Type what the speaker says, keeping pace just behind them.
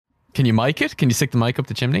Can you mic it? Can you stick the mic up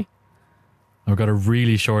the chimney? I've got a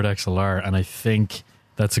really short XLR, and I think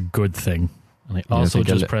that's a good thing. And I also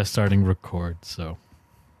just pressed starting record. So,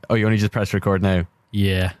 oh, you only just pressed record now?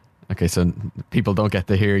 Yeah. Okay, so people don't get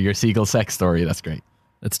to hear your seagull sex story. That's great.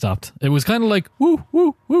 It stopped. It was kind of like woo,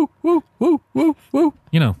 woo, woo, woo, woo, woo, woo.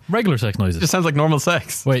 You know, regular sex noises. It just sounds like normal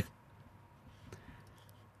sex. Wait.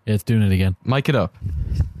 Yeah, it's doing it again. Mic it up.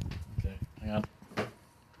 Okay, hang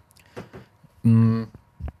on.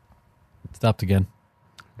 It stopped again.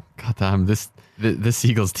 God damn, this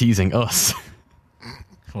seagull's teasing us.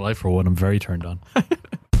 Well, I, for one, am very turned on.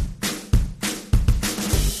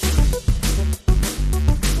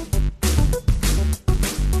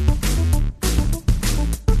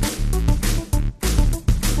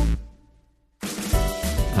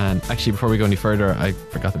 And actually, before we go any further, I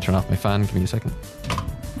forgot to turn off my fan. Give me a second.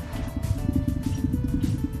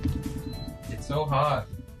 It's so hot.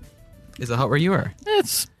 Is it hot where you are?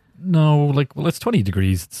 It's 20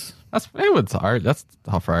 degrees. That's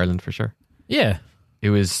hot for Ireland for sure. Yeah.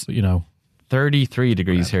 It was, 33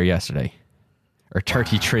 degrees here yesterday. Or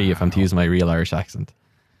 33 if I'm to use my real Irish accent.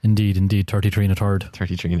 Indeed, 33 and a third.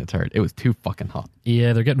 33 and a third. It was too fucking hot.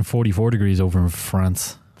 Yeah, they're getting 44 degrees over in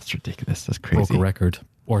France. That's ridiculous. That's crazy. Broke a record.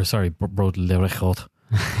 Or, sorry, broke le record.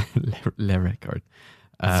 Le record.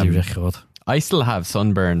 The record. I still have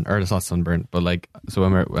sunburn, or it's not sunburn, but so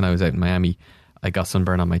when I was out in Miami, I got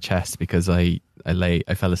sunburn on my chest because I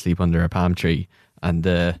fell asleep under a palm tree and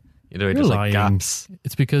just like gaps.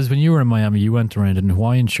 It's because when you were in Miami, you went around in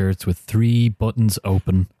Hawaiian shirts with 3 buttons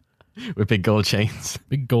open. With big gold chains.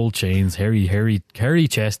 Big gold chains, hairy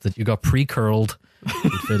chest that you got pre-curled to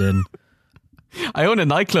fit in. I own a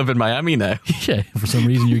nightclub in Miami now. Yeah, for some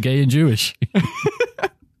reason you're gay and Jewish.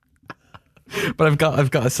 But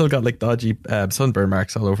I still got like dodgy sunburn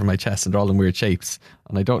marks all over my chest, and they're all in weird shapes,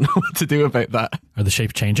 and I don't know what to do about that. Are the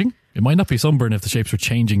shapes changing? It might not be sunburn if the shapes are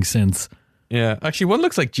changing since. Yeah, actually, one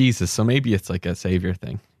looks like Jesus, so maybe it's like a savior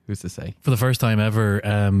thing. Who's to say? For the first time ever,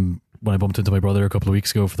 when I bumped into my brother a couple of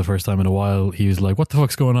weeks ago for the first time in a while, he was like, "What the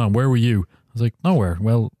fuck's going on? Where were you?" I was like, "Nowhere."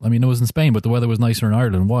 Well, I mean, it was in Spain, but the weather was nicer in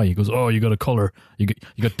Ireland. Why? He goes, "Oh, you got a colour. You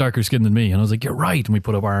got darker skin than me." And I was like, "You're right." And we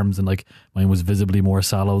put up arms, and like mine was visibly more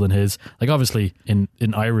sallow than his. Like obviously, in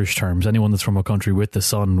Irish terms, anyone that's from a country with the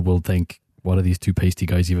sun will think, "What are these two pasty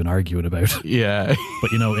guys even arguing about?" Yeah.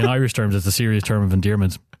 But in Irish terms, it's a serious term of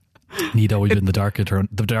endearment. He'd always been the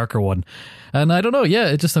darker one. And I don't know, yeah,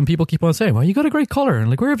 it just, and people keep on saying, "Well, you got a great colour," and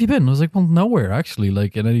like, "Where have you been?" I was like, "Well, nowhere actually,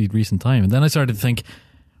 like in any recent time." And then I started to think,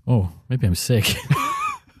 oh, maybe I'm sick.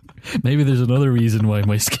 Maybe there's another reason why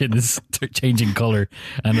my skin is changing colour.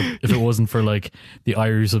 And if it wasn't for like the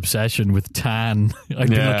Irish obsession with tan, I'd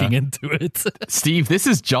be looking into it. Steve, this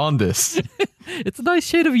is jaundice. It's a nice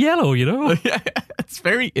shade of yellow, Yeah, it's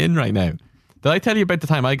very in right now. Did I tell you about the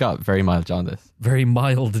time I got very mild jaundice? Very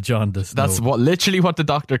mild jaundice. That's literally what the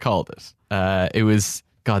doctor called it. It was,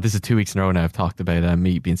 God, this is 2 weeks in a row now I've talked about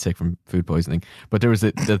me being sick from food poisoning. But there was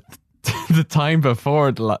the time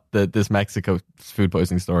before this Mexico food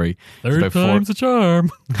poisoning story. Third time's a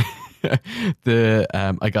charm.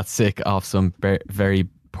 I got sick off some very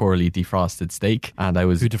poorly defrosted steak, and I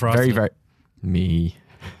was me.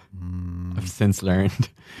 I've since learned,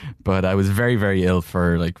 but I was very, very ill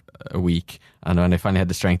for like a week, and when I finally had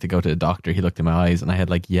the strength to go to the doctor, he looked in my eyes, and I had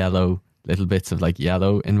like little bits of like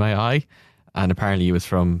yellow in my eye, and apparently it was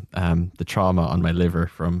from the trauma on my liver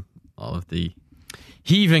from all of the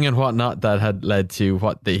heaving and whatnot that had led to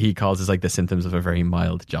what he calls is like the symptoms of a very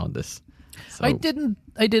mild jaundice. So, I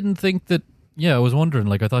didn't think that. Yeah, I was wondering.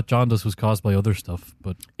 Like, I thought jaundice was caused by other stuff,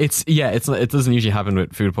 but it doesn't usually happen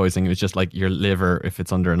with food poisoning. It's just like your liver, if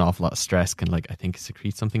it's under an awful lot of stress, can I think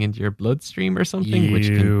secrete something into your bloodstream or something. Which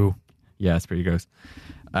can, yeah, it's pretty gross.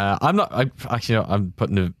 I'm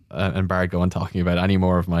putting an embargo on talking about any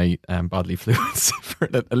more of my bodily fluids for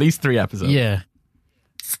at least 3 episodes. Yeah.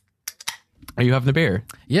 Are you having a beer?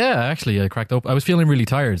 Yeah, actually, I cracked up. I was feeling really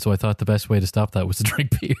tired, so I thought the best way to stop that was to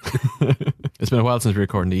drink beer. It's been a while since we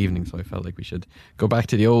recorded in the evening, so I felt like we should go back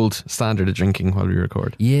to the old standard of drinking while we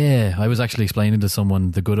record. Yeah, I was actually explaining to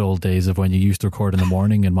someone the good old days of when you used to record in the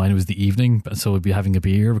morning and mine was the evening, so we'd be having a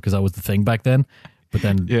beer because that was the thing back then. But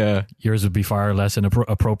then yours would be far less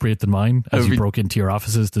appropriate than mine as you broke into your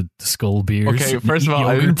offices to scull beers. Okay, first of all,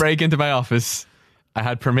 I didn't break into my office. I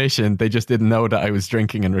had permission. They just didn't know that I was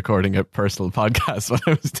drinking and recording a personal podcast when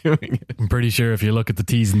I was doing it. I'm pretty sure if you look at the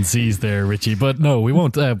T's and C's there, Richie. But no, we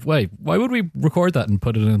won't. Wait, why would we record that and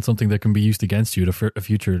put it in something that can be used against you at a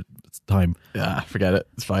future time? Yeah, forget it.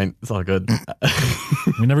 It's fine. It's all good.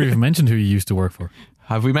 We never even mentioned who you used to work for.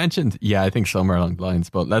 Have we mentioned? Yeah, I think somewhere along the lines,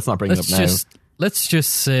 but let's not bring it up now. Let's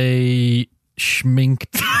just say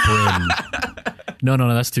schminked brim. No,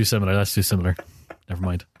 that's too similar. Never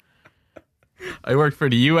mind. I worked for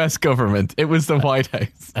the US government. It was the White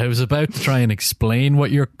House. I was about to try and explain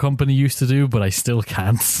what your company used to do, but I still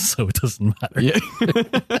can't, so it doesn't matter. Yeah.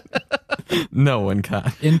 No one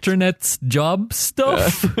can. Internet's job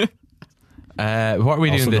stuff. What are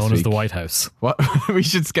we also doing this known week? as the White House. What we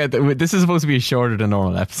should get. This is supposed to be a shorter than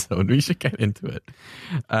normal episode. We should get into it.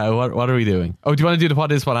 What are we doing? Oh, do you want to do the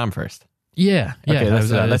what is what am first? Yeah. Okay,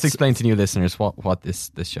 let's explain to new listeners what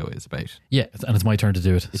this show is about. Yeah, and it's my turn to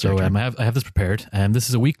do it. So I have this prepared. This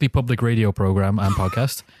is a weekly public radio program and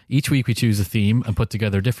podcast. Each week we choose a theme and put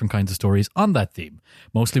together different kinds of stories on that theme.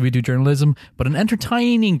 Mostly we do journalism, but an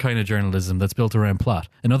entertaining kind of journalism that's built around plot.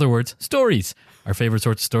 In other words, stories. Our favourite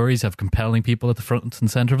sorts of stories have compelling people at the front and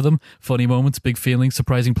centre of them, funny moments, big feelings,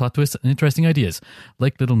 surprising plot twists, and interesting ideas,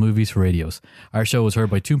 like little movies for radios. Our show is heard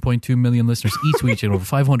by 2.2 million listeners each week in over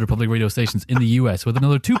 500 public radio stations in the US, with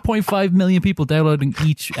another 2.5 million people downloading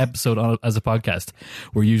each episode as a podcast.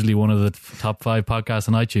 We're usually one of the top 5 podcasts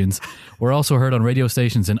on iTunes. We're also heard on radio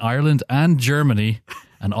stations in Ireland and Germany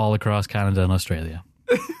and all across Canada and Australia.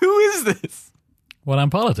 Who is this? What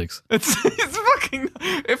I'm politics. It's fucking.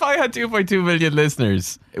 If I had 2.2 million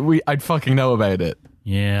listeners, I'd fucking know about it.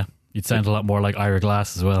 Yeah, you'd sound a lot more like Ira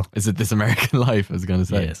Glass as well. Is it This American Life? I was going to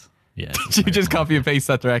say. Yes. Yeah. Did you just copy and paste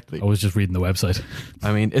that directly? I was just reading the website.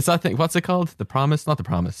 I mean, it's that thing. What's it called? The Promise? Not The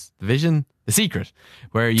Promise. The Vision? The Secret?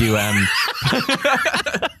 Where you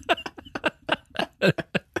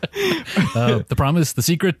The Promise, The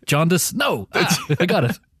Secret, Jaundice. No, I got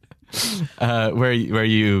it. Where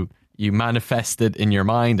you manifest it in your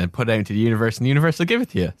mind and put it out into the universe, and the universe will give it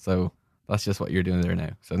to you. So that's just what you're doing there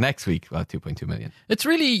now. So next week we'll have 2.2 million. It's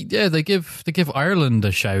really they give Ireland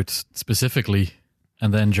a shout specifically,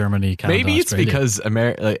 and then Germany, Canada, maybe it's Australia. because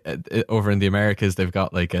over in the Americas they've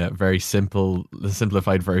got like a very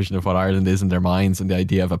simplified version of what Ireland is in their minds, and the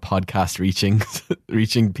idea of a podcast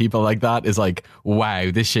reaching people like that is like, wow,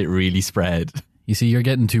 this shit really spread. You see, you're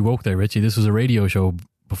getting too woke there, Richie. This was a radio show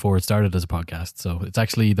before it started as a podcast, so it's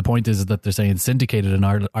actually, the point is that they're saying syndicated in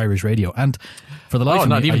Irish radio, and for the life of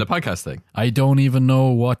me, not even the podcast thing. I don't even know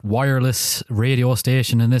what wireless radio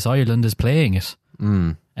station in this island is playing it.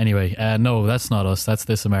 Anyway, no, that's not us. That's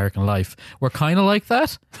This American Life. We're kind of like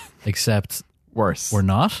that, except worse. We're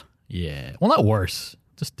not. Yeah, well, not worse,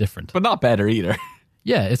 just different, but not better either.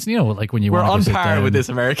 Yeah, it's, like when you we're want to on par down, with This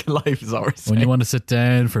American Life is ours. When you want to sit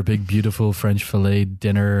down for a big, beautiful French filet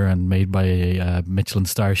dinner and made by a Michelin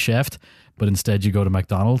star chef, but instead you go to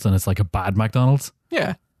McDonald's and it's like a bad McDonald's.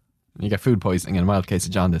 Yeah, you get food poisoning and a mild case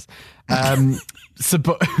of jaundice.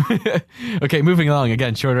 Okay, moving along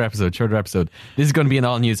again. Shorter episode. This is going to be an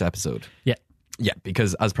all news episode. Yeah,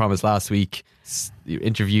 because as promised last week, the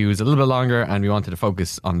interview is a little bit longer and we wanted to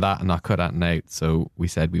focus on that and not cut that out. So we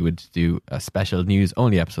said we would do a special news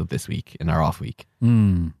only episode this week in our off week.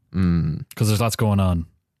 Because there's lots going on.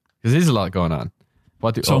 Because there's a lot going on.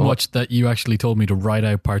 Much that you actually told me to write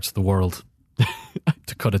out parts of the world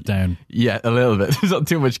to cut it down. Yeah, a little bit. There's not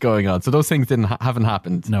too much going on. So those things haven't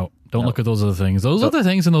happened. No, don't look at those other things. Those other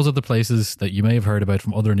things and those other places that you may have heard about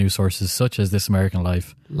from other news sources, such as This American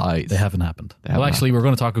Life. Lies. They haven't happened. Actually, we're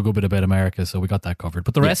going to talk a good bit about America, so we got that covered.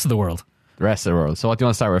 But the rest of the world. The rest of the world. So what do you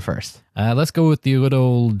want to start with first? Let's go with the good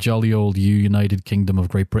old, jolly old United Kingdom of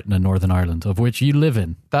Great Britain and Northern Ireland, of which you live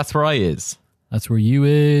in. That's where I is. That's where you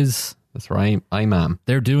is. That's where I'm am.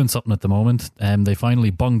 They're doing something at the moment. They finally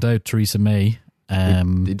bunged out Theresa May.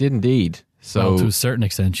 They did indeed. So to a certain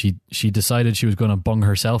extent, she decided she was going to bung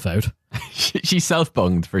herself out. she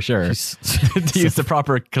self-bunged for sure. To use the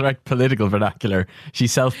proper correct political vernacular, she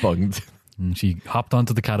self-bunged. And she hopped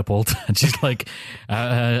onto the catapult and she's like,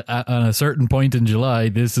 at a certain point in July,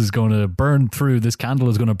 this candle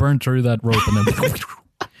is going to burn through that rope, and then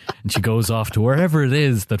and she goes off to wherever it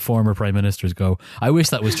is that former prime ministers go. I wish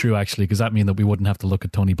that was true, actually, because that means that we wouldn't have to look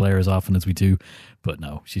at Tony Blair as often as we do. But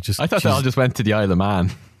no, I thought they all just went to the Isle of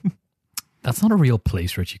Man. That's not a real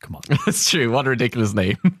place, Richie. Come on. That's true. What a ridiculous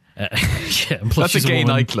name. Yeah, and plus that's a gay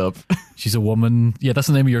nightclub. She's a woman. Yeah, that's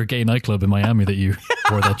the name of your gay nightclub in Miami that you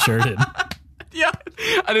wore that shirt in. Yeah,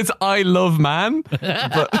 and it's I Love Man.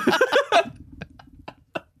 But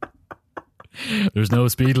there's no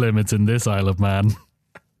speed limits in this Isle of Man.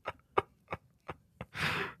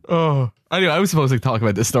 Oh, anyway, I was supposed to talk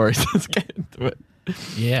about this story, so let's get into it.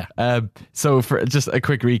 Yeah. So for just a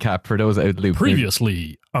quick recap for those out of the loop.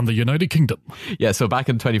 Previously on the United Kingdom. Yeah, so back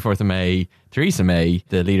on the 24th of May, Theresa May,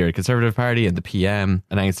 the leader of the Conservative Party and the PM,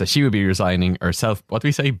 announced that she would be resigning, or what do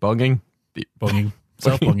we say, bunging? Bunging.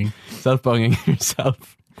 Self-bunging. Self-bunging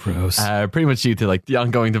herself. Gross. Pretty much due to like the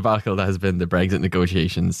ongoing debacle that has been the Brexit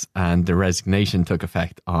negotiations, and the resignation took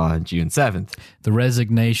effect on June 7th. The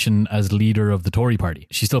resignation as leader of the Tory party.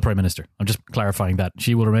 She's still Prime Minister. I'm just clarifying that.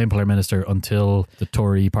 She will remain Prime Minister until the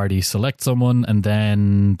Tory party select someone, and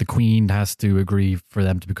then the Queen has to agree for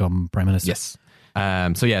them to become Prime Minister. Yes.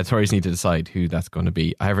 So yeah, Tories need to decide who that's going to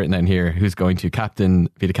be. I have written down here who's going to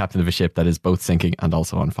be the captain of a ship that is both sinking and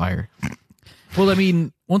also on fire. Well, I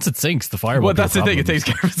mean, once it sinks, the fire. Well, that's the thing; it takes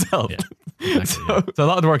care of itself. Yeah, exactly, so a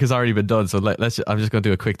lot of the work has already been done. So I'm just going to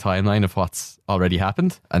do a quick timeline of what's already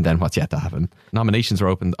happened and then what's yet to happen. Nominations were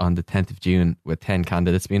opened on the 10th of June with 10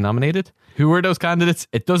 candidates being nominated. Who were those candidates?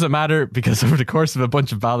 It doesn't matter because over the course of a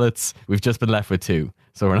bunch of ballots, we've just been left with 2.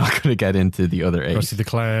 So we're not going to get into the other 8. Krusty the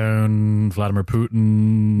Clown, Vladimir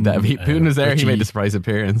Putin. Putin was there. Richie, he made a surprise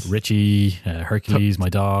appearance. Richie, Hercules, my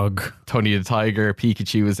dog. Tony the Tiger,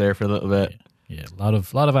 Pikachu was there for a little bit. Yeah, a lot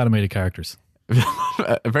of animated characters.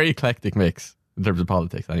 A very eclectic mix in terms of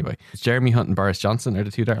politics, anyway. Jeremy Hunt and Boris Johnson are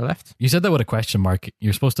the 2 that are left. You said that with a question mark.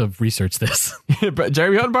 You're supposed to have researched this. But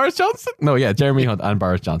Jeremy Hunt and Boris Johnson? No, yeah, Jeremy Hunt and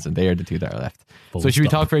Boris Johnson. They are the 2 that are left. So should we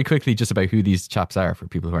talk very quickly just about who these chaps are for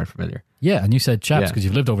people who aren't familiar? Yeah, and you said chaps because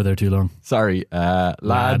you've lived over there too long. Sorry,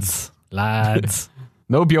 lads.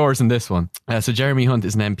 No Bjors in this one. So Jeremy Hunt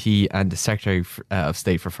is an MP and the Secretary of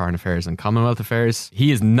State for Foreign Affairs and Commonwealth Affairs.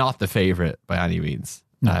 He is not the favourite by any means.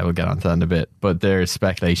 No. We'll get onto that in a bit. But there's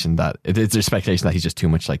speculation that he's just too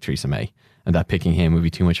much like Theresa May, and that picking him would be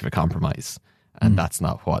too much of a compromise. And that's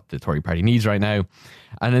not what the Tory party needs right now.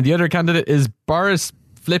 And then the other candidate is Boris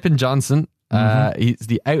Flippin' Johnson. He's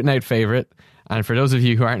the out and out favourite. And for those of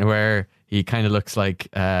you who aren't aware, he kind of looks like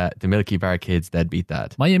the Milky Bar Kids' deadbeat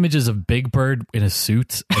dad. My image is of Big Bird in a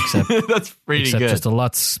suit, except that's pretty except good. Just a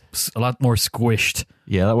lot more squished.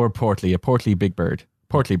 Yeah, that word portly, a portly Big Bird,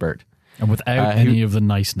 portly bird, and without any of the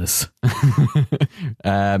niceness.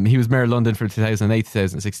 He was Mayor of London from 2008 to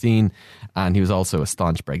 2016, and he was also a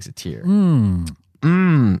staunch Brexiteer.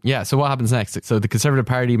 Yeah, so what happens next? So the Conservative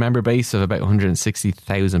Party member base of about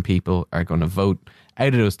 160,000 people are going to vote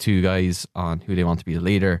out of those 2 guys on who they want to be the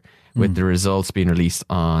leader, with the results being released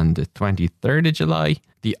on the 23rd of July.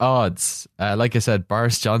 The odds, like I said,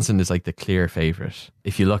 Boris Johnson is like the clear favourite.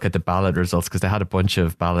 If you look at the ballot results, because they had a bunch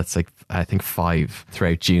of ballots, like I think 5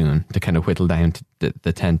 throughout June, to kind of whittle down to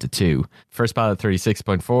the 10 to 2. First ballot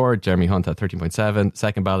 36.4, Jeremy Hunt had 13.7.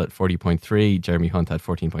 Second ballot 40.3, Jeremy Hunt had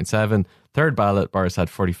 14.7. Third ballot, Boris had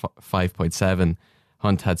 45.7,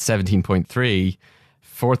 Hunt had 17.3.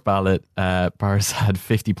 Fourth ballot, Boris had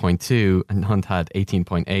 50.2 and Hunt had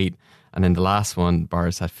 18.8. And then the last one,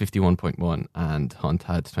 Boris had 51.1 and Hunt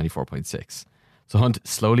had 24.6. So Hunt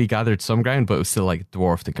slowly gathered some ground, but it was still like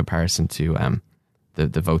dwarfed in comparison to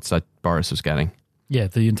the votes that Boris was getting. Yeah,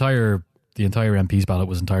 the entire MP's ballot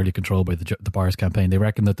was entirely controlled by the Boris campaign. They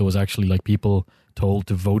reckon that there was actually like people told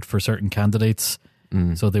to vote for certain candidates,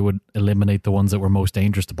 so they would eliminate the ones that were most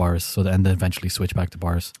dangerous to Boris, and then eventually switch back to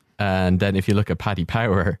Boris. And then if you look at Paddy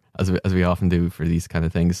Power, as we often do for these kind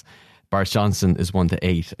of things, Boris Johnson is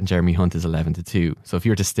 1-8 and Jeremy Hunt is 11-2. So if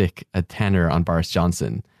you were to stick a tenner on Boris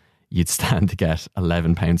Johnson, you'd stand to get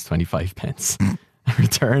 £11.25 a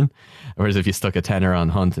return. Whereas if you stuck a tenner on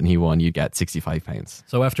Hunt and he won, you'd get £65.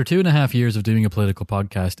 So after 2.5 years of doing a political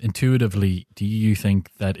podcast, intuitively, do you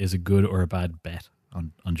think that is a good or a bad bet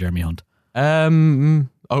on Jeremy Hunt?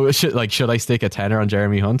 Should I stick a tenner on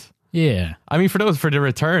Jeremy Hunt? Yeah. I mean, for the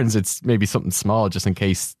returns, it's maybe something small just in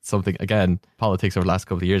case something, again, politics over the last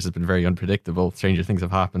couple of years has been very unpredictable. Stranger things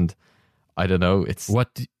have happened. I don't know. It's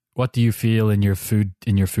What do you feel in your food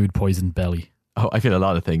poisoned belly? Oh, I feel a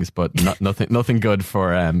lot of things, but nothing good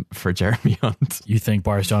for Jeremy Hunt. You think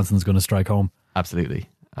Boris Johnson's going to strike home? Absolutely.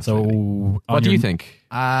 So what do you think?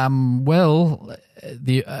 Well,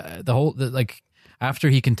 the whole after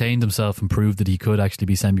he contained himself and proved that he could actually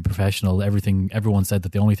be semi-professional, everyone said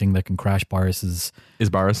that the only thing that can crash Boris is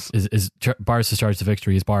Boris. Is Boris's charge to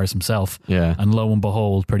victory is Boris himself. Yeah. And lo and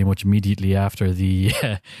behold, pretty much immediately after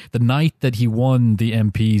the night that he won the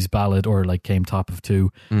MP's ballot or came top of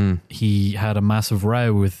 2, he had a massive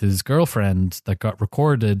row with his girlfriend that got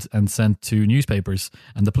recorded and sent to newspapers,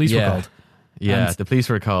 and the police were called. Yeah, and the police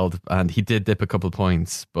were called, and he did dip a couple of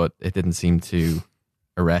points, but it didn't seem to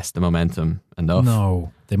arrest the momentum enough.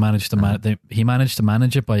 No, they managed to he managed to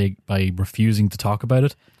manage it by refusing to talk about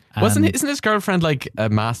it. Isn't his girlfriend like a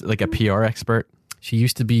PR expert? She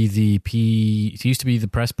used to be the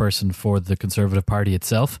press person for the Conservative Party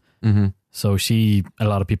itself. Mm-hmm. So a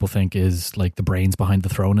lot of people think is like the brains behind the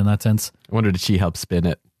throne in that sense. I wonder, did she help spin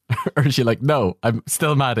it? Or is she like, no, I'm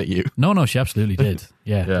still mad at you? No, she absolutely did.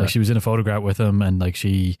 Yeah. She was in a photograph with him, and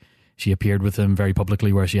she appeared with him very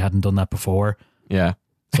publicly where she hadn't done that before. Yeah.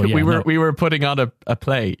 So yeah, we were putting on a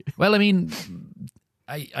play. Well, I mean,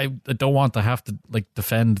 I don't want to have to like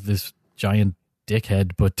defend this giant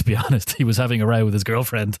dickhead, but to be honest, he was having a row with his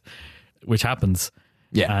girlfriend, which happens.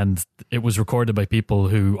 Yeah. And it was recorded by people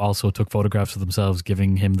who also took photographs of themselves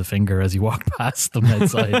giving him the finger as he walked past them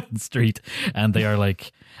outside the street. And they are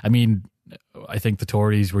like, I mean, I think the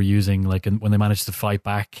Tories were using, like, when they managed to fight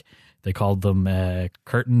back, they called them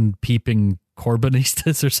curtain peeping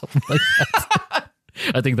Corbynistas or something like that.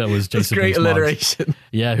 I think that was Jason. Great alliteration.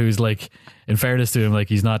 Yeah, who's like, in fairness to him, like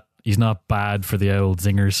he's not bad for the old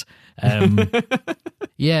zingers.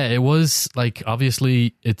 Yeah, it was like,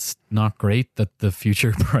 obviously it's not great that the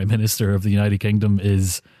future Prime Minister of the United Kingdom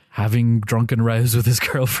is having drunken rows with his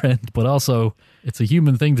girlfriend, but also it's a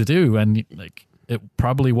human thing to do, and like it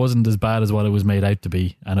probably wasn't as bad as what it was made out to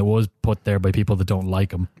be, and it was put there by people that don't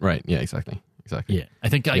like him. Right, yeah, exactly. Yeah, I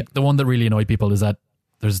think the one that really annoyed people is that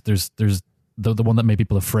there's the one that made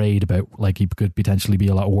people afraid about, like, he could potentially be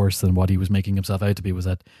a lot worse than what he was making himself out to be, was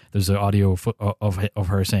that there's an audio of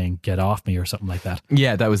her saying "get off me" or something like that.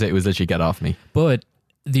 Yeah, that was it. It was literally "get off me." But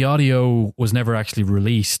the audio was never actually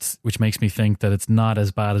released, which makes me think that it's not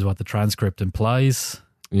as bad as what the transcript implies.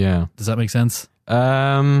 Yeah, does that make sense?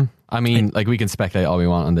 I mean, like, we can speculate all we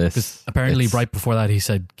want on this. Apparently, right before that, he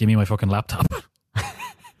said, "Give me my fucking laptop."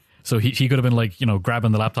 So he could have been like, you know,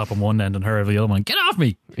 grabbing the laptop on one end and her over the other one. Get off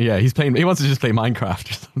me! Yeah, he wants to just play Minecraft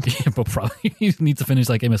or something. Yeah, but probably he needs to finish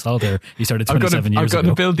like Game of Solitaire. He started 27 years ago. I've got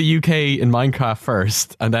to build the UK in Minecraft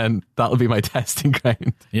first, and then that'll be my testing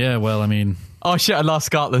ground. Yeah, well, I mean, oh shit, I lost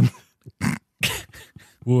Scotland.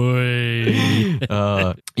 Way.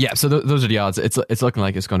 Yeah, so those are the odds. It's looking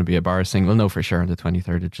like it's going to be a Boris thing. We'll know for sure on the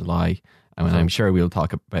 23rd of July, and I'm sure we'll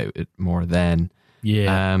talk about it more then.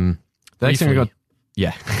 Yeah. The next thing we're going.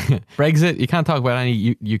 Yeah. Brexit. You can't talk about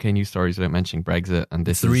any UK news stories without mentioning Brexit, and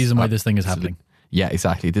this is the reason why this thing is happening. Yeah,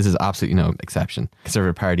 exactly. This is absolutely no exception.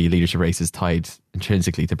 Conservative Party leadership race is tied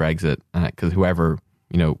intrinsically to Brexit, because whoever,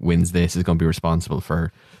 you know, wins this is going to be responsible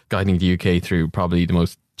for guiding the UK through probably the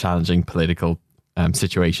most challenging political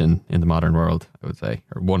situation in the modern world, I would say,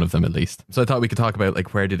 or one of them at least. So I thought we could talk about,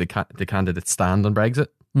 like, where did the candidates stand on Brexit.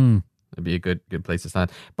 It'd be a good place to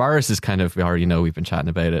stand. Boris is kind of, we already know, we've been chatting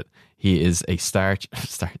about it. He is a staunch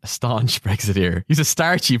Brexiteer. He's a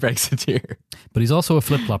starchy Brexiteer. But he's also a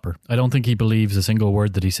flip-flopper. I don't think he believes a single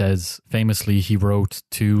word that he says. Famously, he wrote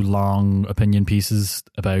 2 long opinion pieces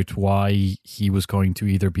about why he was going to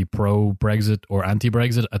either be pro-Brexit or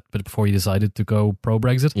anti-Brexit before he decided to go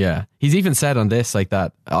pro-Brexit. Yeah. He's even said on this, like,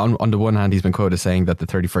 that on the one hand, he's been quoted saying that the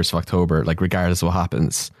 31st of October, like, regardless of what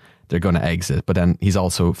happens, they're going to exit. But then he's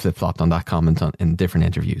also flip-flopped on that comment in different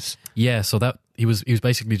interviews. Yeah, so that he was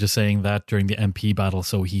basically just saying that during the MP battle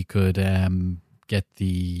so he could get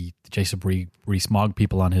the Jason Rees-Mogg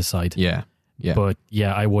people on his side. Yeah. But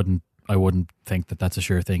yeah, I wouldn't think that that's a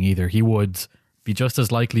sure thing either. He would be just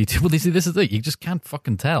as likely to. Well, this is it. You just can't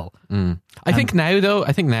fucking tell. I think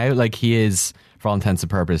now, like, he is, for all intents and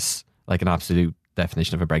purposes, like, an absolute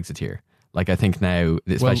definition of a Brexiteer. Like, I think now,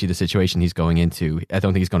 especially the situation he's going into, I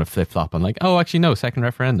don't think he's going to flip-flop on, like, oh, actually, no, second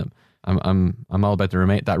referendum. I'm all about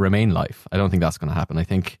that Remain life. I don't think that's going to happen. I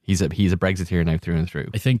think he's a Brexiteer now through and through.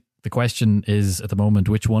 I think the question is, at the moment,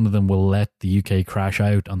 which one of them will let the UK crash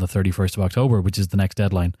out on the 31st of October, which is the next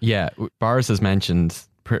deadline. Yeah, Boris has mentioned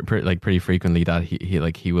pretty frequently that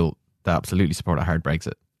he will absolutely support a hard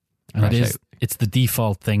Brexit. And it's the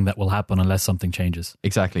default thing that will happen unless something changes.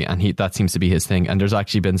 Exactly, and that seems to be his thing. And there's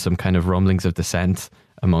actually been some kind of rumblings of dissent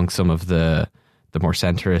among some of the more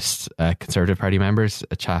centrist Conservative Party members.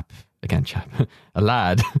 A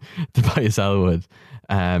lad, Tobias Elwood.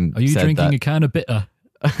 Are you drinking a can of bitter?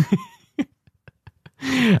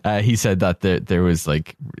 He said that there was,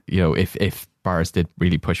 like, you know, if Boris did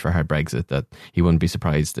really push for hard Brexit, that he wouldn't be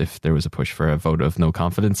surprised if there was a push for a vote of no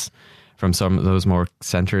confidence from some of those more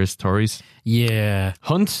centrist Tories. Yeah.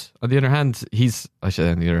 Hunt, on the other hand, he's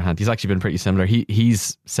actually been pretty similar.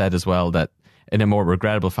 He's said as well that in a more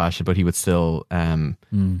regrettable fashion, but he would still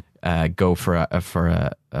go for a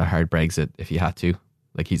hard Brexit if he had to.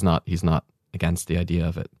 Like, he's not against the idea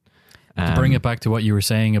of it. To bring it back to what you were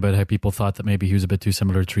saying about how people thought that maybe he was a bit too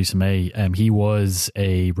similar to Theresa May, he was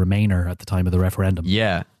a Remainer at the time of the referendum.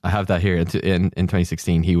 Yeah, I have that here. In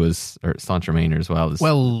 2016, he was a staunch Remainer as well as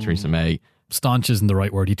Theresa May. Staunch isn't the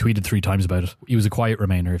right word. He tweeted 3 times about it. He was a quiet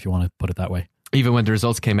Remainer, if you want to put it that way. Even when the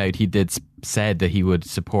results came out, he said that he would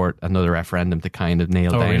support another referendum to kind of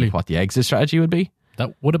nail down what the exit strategy would be.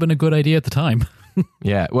 That would have been a good idea at the time.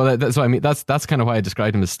 Yeah, well, that's what I mean. That's kind of why I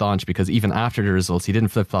described him as staunch, because even after the results, he didn't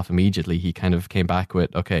flip-flop immediately. He kind of came back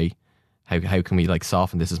with, okay, how can we like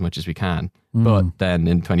soften this as much as we can? But then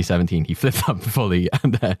in 2017 he flipped up fully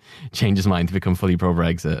and changed his mind to become fully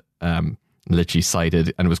pro-Brexit. Literally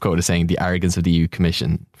cited and was quoted as saying the arrogance of the EU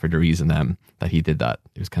Commission for the reason that he did that.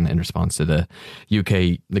 It was kind of in response to the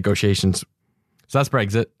UK negotiations. So that's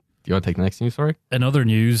Brexit. Do you want to take the next news story? In other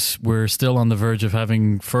news, we're still on the verge of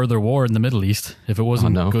having further war in the Middle East. If it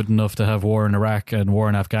wasn't good enough to have war in Iraq and war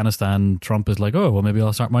in Afghanistan, Trump is like, oh, well, maybe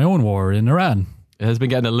I'll start my own war in Iran. It has been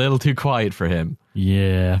getting a little too quiet for him.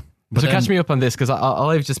 Yeah. So catch me up on this, because all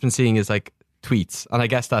I've just been seeing is like tweets, and I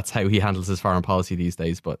guess that's how he handles his foreign policy these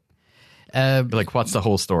days, but like, what's the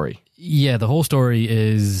whole story? Yeah, the whole story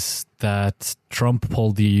is that Trump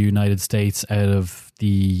pulled the United States out of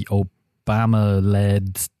the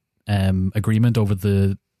Obama-led agreement over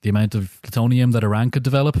the amount of plutonium that Iran could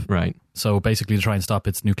develop. Right. So basically to try and stop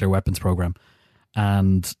its nuclear weapons program.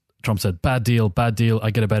 And Trump said, bad deal,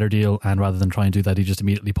 I get a better deal. And rather than try and do that, he just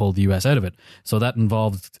immediately pulled the US out of it. So that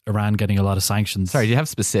involved Iran getting a lot of sanctions. Sorry, do you have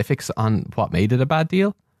specifics on what made it a bad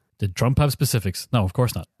deal? Did Trump have specifics? No, of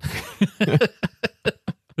course not.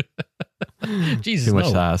 Jesus, too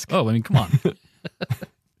much to ask. Oh, I mean, come on.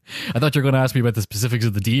 I thought you were going to ask me about the specifics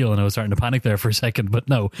of the deal, and I was starting to panic there for a second, but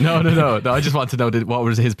no. No. I just want to know what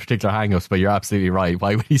was his particular hang-ups, but you're absolutely right.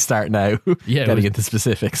 Why would he start now getting into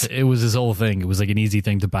specifics? It was his whole thing. It was like an easy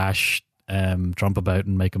thing to bash Trump about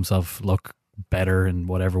and make himself look better in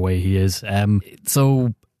whatever way he is.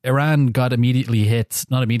 So Iran got immediately hit.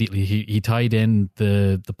 Not immediately. He tied in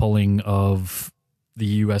the pulling of the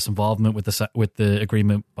US involvement with the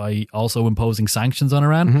agreement by also imposing sanctions on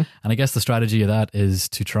Iran. Mm-hmm. And I guess the strategy of that is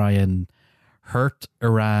to try and hurt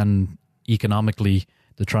Iran economically,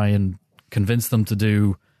 to try and convince them to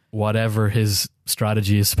do whatever his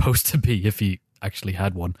strategy is supposed to be, if he actually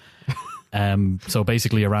had one. So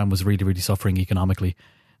basically Iran was really, really suffering economically,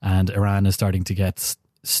 and Iran is starting to get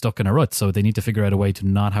stuck in a rut. So they need to figure out a way to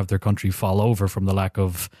not have their country fall over from the lack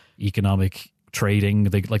of economic trading.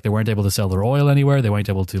 They weren't able to sell their oil anywhere. They weren't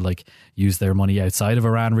able to use their money outside of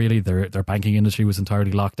Iran, really. Their banking industry was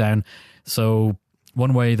entirely locked down. So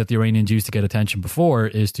one way that the Iranians used to get attention before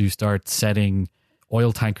is to start setting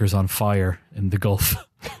oil tankers on fire in the Gulf.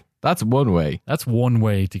 That's one way. That's one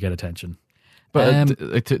way to get attention. But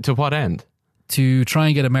to what end? To try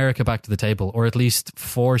and get America back to the table, or at least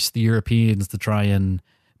force the Europeans to try and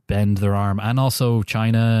bend their arm, and also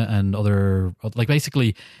China and other,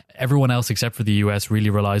 basically everyone else except for the US really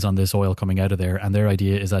relies on this oil coming out of there. And their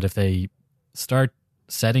idea is that if they start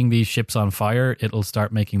setting these ships on fire, it'll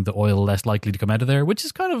start making the oil less likely to come out of there, which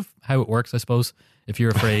is kind of how it works, I suppose. If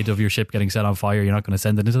you're afraid of your ship getting set on fire, you're not going to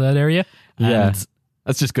send it into that area. Yeah. And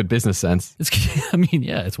that's just good business sense. It's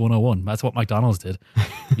 101. That's what McDonald's did.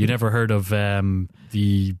 You never heard of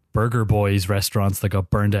the Burger Boys restaurants that got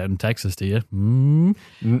burned out in Texas, do you?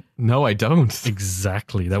 No, I don't.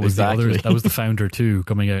 Exactly. That was the Founder 2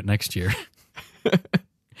 coming out next year.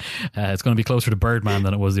 It's going to be closer to Birdman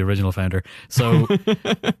than it was the original Founder. So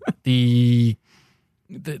the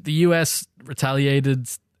US retaliated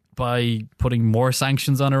by putting more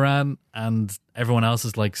sanctions on Iran, and everyone else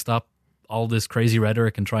is like, stop all this crazy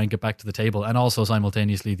rhetoric and try and get back to the table. And also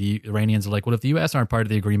simultaneously the Iranians are like, well, if the US aren't part of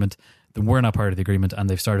the agreement, then we're not part of the agreement. And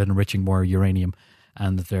they've started enriching more uranium,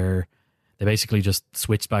 and they basically just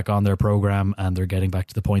switched back on their program, and they're getting back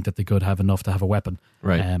to the point that they could have enough to have a weapon.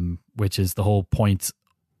 Right. Which is the whole point,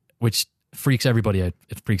 which freaks everybody out.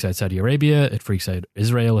 It freaks out Saudi Arabia, it freaks out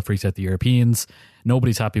Israel, it freaks out the Europeans.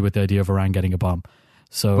 Nobody's happy with the idea of Iran getting a bomb.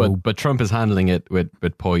 So but Trump is handling it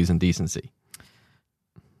with poise and decency.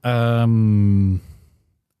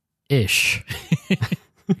 Ish.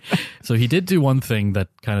 So he did do one thing that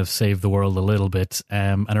kind of saved the world a little bit.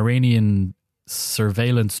 An Iranian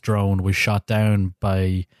surveillance drone was shot down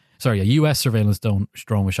by, a US surveillance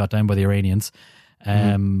drone was shot down by the Iranians.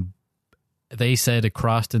 They said it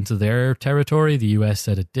crossed into their territory. The US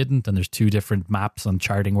said it didn't, and there's two different maps on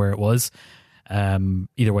charting where it was.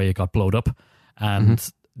 Either way, it got blowed up.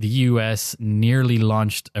 And the US nearly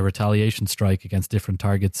launched a retaliation strike against different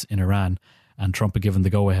targets in Iran, and Trump had given the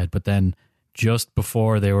go-ahead. But then just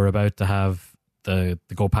before they were about to have the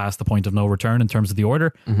go past the point of no return in terms of the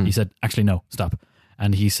order, he said, actually, no, stop.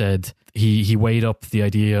 And he said he weighed up the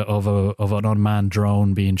idea of an unmanned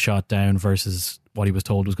drone being shot down versus what he was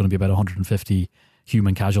told was going to be about 150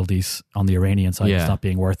 human casualties on the Iranian side. It's not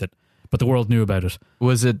being worth it. But the world knew about it.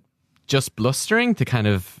 Was it just blustering to kind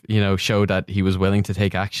of, show that he was willing to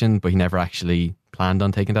take action, but he never actually planned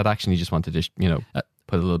on taking that action? He just wanted to,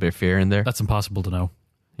 put a little bit of fear in there? That's impossible to know.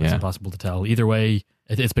 It's impossible to tell. Either way,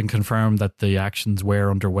 it's been confirmed that the actions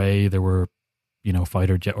were underway. There were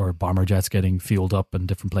fighter jet or bomber jets getting fueled up in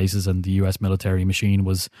different places, and the US military machine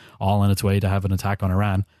was all on its way to have an attack on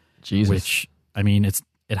Iran. Jesus. Which, I mean, it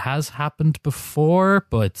has happened before,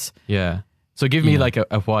 but yeah. So give me like a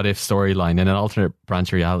what if storyline in an alternate branch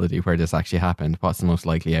of reality where this actually happened. What's the most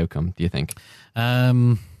likely outcome, do you think?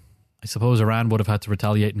 I suppose Iran would have had to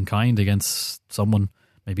retaliate in kind against someone,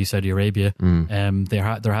 maybe Saudi Arabia.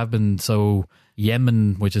 There have been, so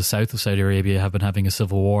Yemen, which is south of Saudi Arabia, have been having a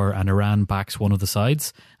civil war, and Iran backs one of the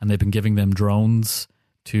sides, and they've been giving them drones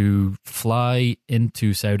to fly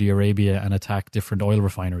into Saudi Arabia and attack different oil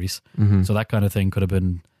refineries. So that kind of thing could have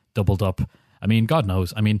been doubled up. I mean, God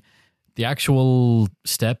knows. I mean, the actual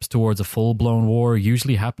steps towards a full-blown war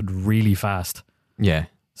usually happen really fast. Yeah.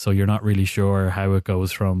 So you're not really sure how it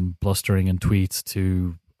goes from blustering and tweets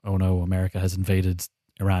to, oh no, America has invaded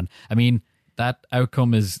Iran. I mean, that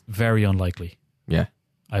outcome is very unlikely. Yeah.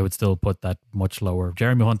 I would still put that much lower.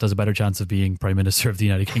 Jeremy Hunt has a better chance of being Prime Minister of the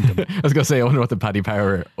United Kingdom. I was going to say, I wonder what the Paddy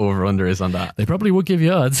Power over-under is on that. They probably would give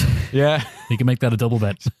you odds. Yeah. You can make that a double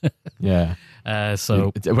bet. Yeah.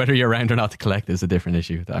 So whether you're around or not to collect is a different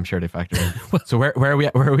issue that I'm sure they factor in. So where are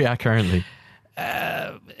we at currently?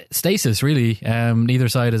 Stasis, really. Neither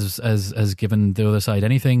side has given the other side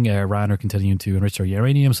anything. Iran are continuing to enrich their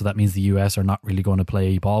uranium, so that means the US are not really going to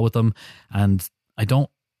play ball with them. And I don't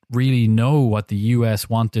really know what the US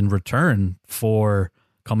want in return for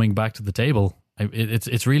coming back to the table.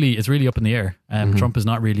 It's really up in the air. Trump is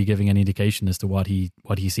not really giving any indication as to what he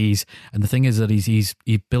sees. And the thing is that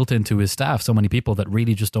he built into his staff so many people that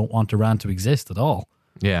really just don't want Iran to exist at all.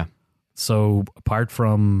 Yeah. So apart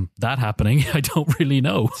from that happening, I don't really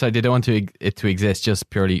know. So they don't want it to exist just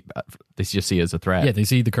purely, they just see it as a threat. Yeah, they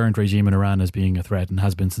see the current regime in Iran as being a threat and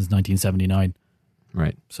has been since 1979.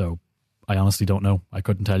 Right. So I honestly don't know. I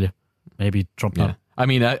couldn't tell you. Maybe Trump not. I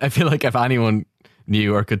mean, I feel like if anyone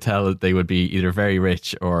knew or could tell, they would be either very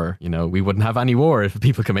rich or, we wouldn't have any war if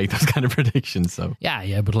people could make those kind of predictions. So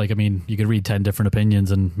yeah, but you could read 10 different opinions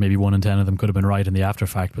and maybe 1 in 10 of them could have been right in the after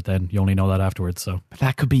fact, but then you only know that afterwards. So but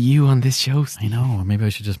that could be you on this show, Steve. I know, or maybe I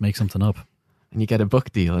should just make something up. And you get a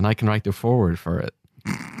book deal and I can write the foreword for it.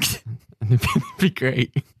 And it'd be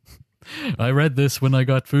great. I read this when I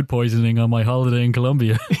got food poisoning on my holiday in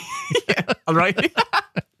Colombia. Yeah, all right.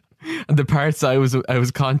 And the parts I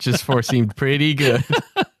was conscious for seemed pretty good.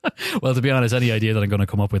 Well, to be honest, any idea that I'm going to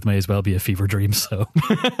come up with may as well be a fever dream. So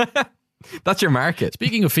that's your market.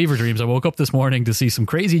 Speaking of fever dreams, I woke up this morning to see some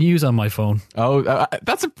crazy news on my phone. Oh,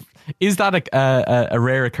 is that a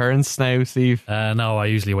rare occurrence now, Steve? No, I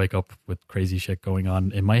usually wake up with crazy shit going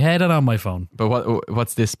on in my head and on my phone. But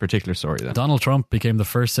what's this particular story then? Donald Trump became the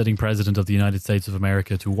first sitting president of the United States of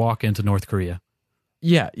America to walk into North Korea.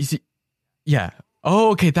 Yeah, you see, yeah.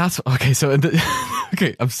 Oh, okay. Okay. So,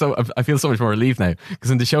 okay. I feel so much more relieved now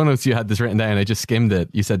because in the show notes you had this written down. I just skimmed it.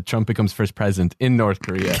 You said Trump becomes first president in North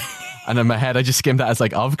Korea, and in my head I just skimmed that as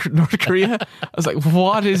like of North Korea. I was like,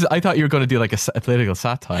 what is? I thought you were going to do like a political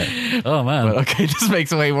satire. Oh man. But okay, this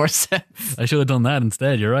makes way more sense. I should have done that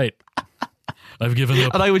instead. You're right. I've given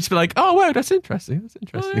up. And I would just be like, oh wow, that's interesting.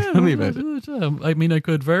 Oh, yeah, tell me about it. I mean, I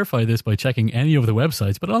could verify this by checking any of the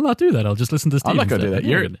websites, but I'll not do that. I'll just listen to Steve. I'm not going to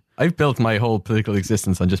do that. I've built my whole political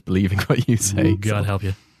existence on just believing what you say. Ooh, God help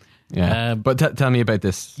you. Yeah, but tell me about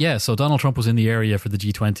this. Yeah, so Donald Trump was in the area for the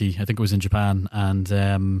G20. I think it was in Japan,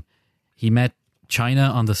 and he met China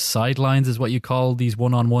on the sidelines, is what you call these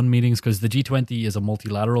one-on-one meetings, because the G20 is a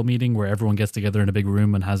multilateral meeting where everyone gets together in a big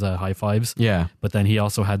room and has high fives. Yeah, but then he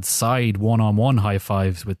also had side one-on-one high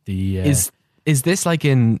fives with the. Is this like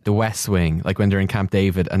in The West Wing, like when they're in Camp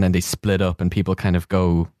David and then they split up and people kind of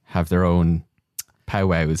go have their own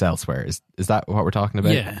powwows elsewhere? Is that what we're talking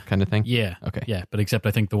about? Yeah, kind of thing. Yeah, okay. Yeah, but except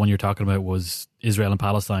I think the one you're talking about was Israel and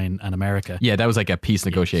Palestine and America. Yeah, that was like a peace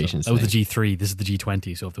negotiations. So that was the G3. This is the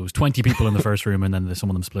G20. So if there was 20 people in the first room and then some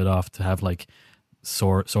of them split off to have like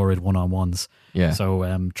sordid one-on-ones. Yeah.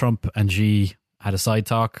 So Trump and Xi had a side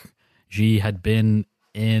talk. Xi had been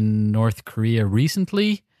in North Korea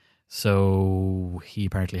recently, so he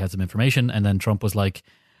apparently had some information. And then Trump was like,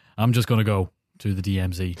 "I'm just going to go to the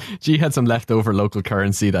DMZ." Xi had some leftover local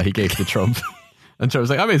currency that he gave to Trump. And Trump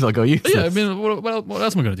was like, I may as well go use it. Yeah, I mean, what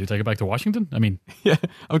else am I going to do? Take it back to Washington? I mean... Yeah,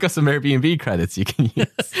 I've got some Airbnb credits you can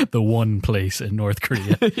use. The one place in North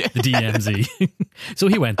Korea, the DMZ. So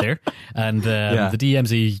he went there. And the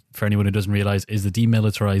DMZ, for anyone who doesn't realise, is the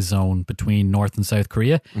demilitarized zone between North and South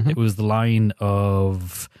Korea. Mm-hmm. It was the line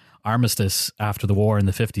of armistice after the war in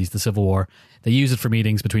the 50s, the Civil War. They use it for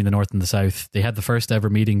meetings between the North and the South. They had the first ever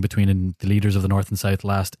meeting between the leaders of the North and South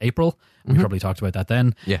last April. We probably talked about that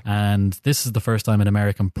then. Yeah. And this is the first time an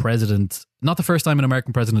American president, not the first time an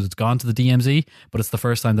American president has gone to the DMZ, but it's the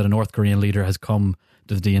first time that a North Korean leader has come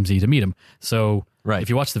to the DMZ to meet him. So if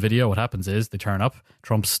you watch the video, what happens is they turn up.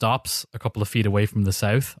 Trump stops a couple of feet away from the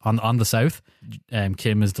South, on the South.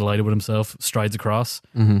 Kim is delighted with himself, strides across.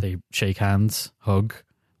 They shake hands, hug,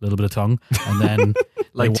 a little bit of tongue, and then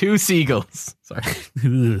like two seagulls. Sorry.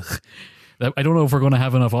 I don't know if we're going to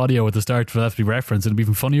have enough audio at the start for that to be referenced. It'll be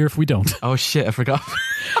even funnier if we don't. Oh shit, I forgot.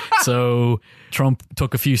 So Trump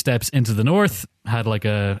took a few steps into the north, had like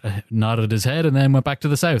a nod at his head, and then went back to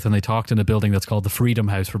the south, and they talked in a building that's called the Freedom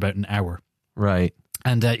House for about an hour. Right.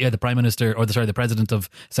 And the the president of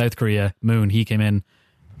South Korea, Moon, he came in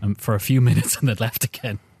for a few minutes and then left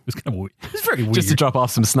again. It was kind of weird. It was very weird. Just to drop off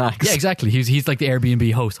some snacks. Yeah, exactly. He's like the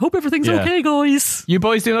Airbnb host. Hope everything's okay, guys. You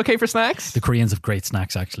boys doing okay for snacks? The Koreans have great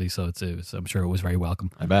snacks, actually, so I'm sure it was very welcome.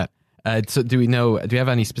 I bet. So do we have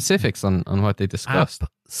any specifics on what they discussed?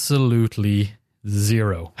 Absolutely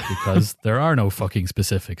zero, because there are no fucking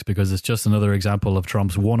specifics, because it's just another example of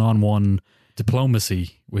Trump's one-on-one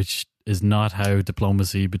diplomacy, which is not how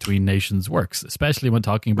diplomacy between nations works, especially when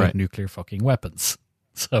talking about nuclear fucking weapons.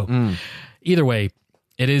 So either way,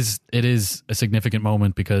 it is a significant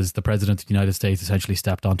moment, because the president of the United States essentially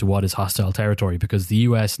stepped onto what is hostile territory, because the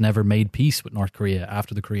US never made peace with North Korea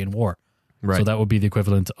after the Korean War. Right. So that would be the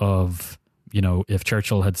equivalent of, if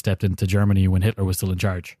Churchill had stepped into Germany when Hitler was still in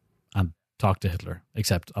charge and talked to Hitler.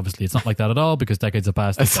 Except, obviously, it's not like that at all, because decades have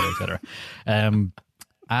passed, etc., etc.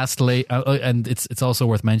 And it's also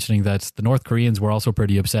worth mentioning that the North Koreans were also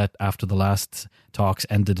pretty upset after the last talks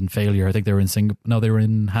ended in failure. I think they were they were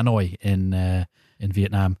in Hanoi in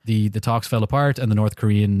Vietnam. The talks fell apart, and the North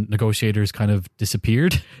Korean negotiators kind of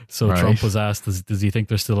disappeared. So Trump was asked, does he think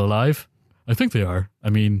they're still alive? I think they are. I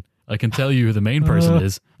mean, I can tell you who the main person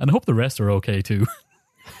is, and I hope the rest are okay too.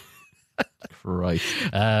 Right.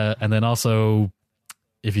 And then also,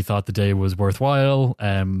 if he thought the day was worthwhile,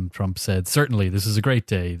 Trump said, certainly, this is a great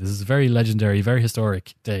day. This is a very legendary, very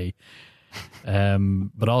historic day.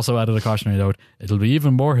 But also added a cautionary note, it'll be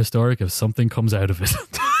even more historic if something comes out of it.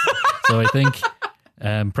 So I think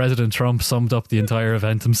President Trump summed up the entire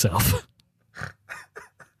event himself.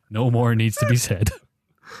 No more needs to be said.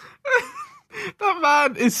 That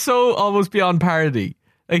man is so almost beyond parody.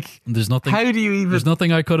 Like, there's nothing. How do you even? There's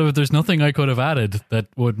nothing I could have added that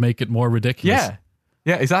would make it more ridiculous.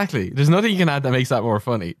 Yeah, exactly. There's nothing you can add that makes that more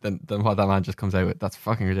funny than what that man just comes out with. That's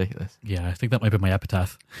fucking ridiculous. Yeah, I think that might be my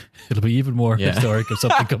epitaph. It'll be even more historic if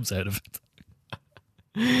something comes out of it.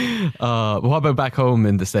 What about back home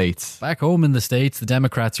in the States? Back home in the States, the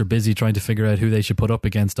Democrats are busy trying to figure out who they should put up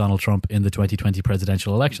against Donald Trump in the 2020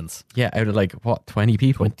 presidential elections. Yeah, out of 20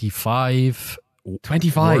 people? 25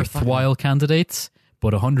 worthwhile candidates,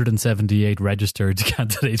 but 178 registered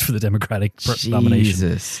candidates for the Democratic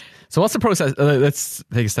nomination. So what's the process? Let's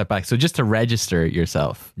take a step back. So just to register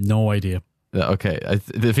yourself? No idea. Okay,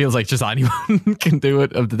 it feels like just anyone can do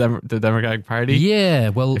it of the Democratic Party. Yeah,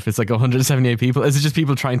 well, if it's like 178 people, is it just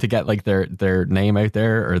people trying to get like their name out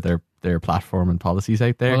there or their platform and policies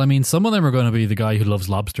out there? Well, I mean, some of them are going to be the guy who loves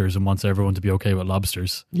lobsters and wants everyone to be okay with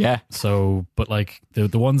lobsters. Yeah. So, but like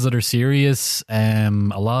the ones that are serious, a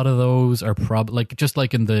lot of those are probably like just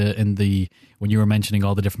like in the when you were mentioning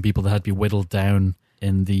all the different people that had to be whittled down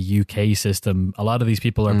in the UK system, a lot of these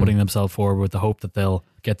people are putting themselves forward with the hope that they'll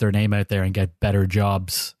get their name out there and get better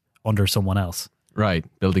jobs under someone else. Right,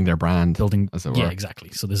 building their brand. As it were. Yeah, exactly.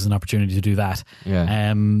 So this is an opportunity to do that.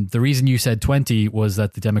 Yeah. The reason you said 20 was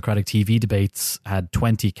that the Democratic TV debates had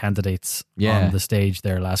 20 candidates on the stage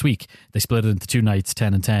there last week. They split it into 2 nights,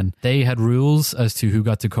 10 and 10. They had rules as to who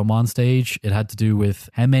got to come on stage. It had to do with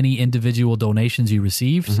how many individual donations you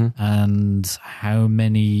received and how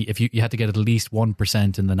many, if you had to get at least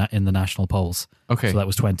 1% in the national polls. Okay. So that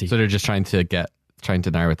was 20. So they're just trying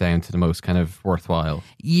to narrow it down to the most kind of worthwhile.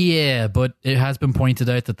 Yeah, but it has been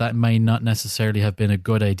pointed out that may not necessarily have been a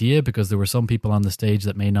good idea, because there were some people on the stage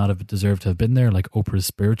that may not have deserved to have been there, like Oprah's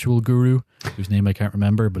spiritual guru, whose name I can't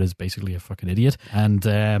remember, but is basically a fucking idiot. And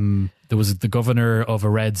there was the governor of a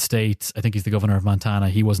red state, I think he's the governor of Montana,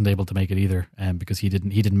 he wasn't able to make it either, because he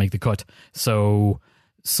didn't make the cut. So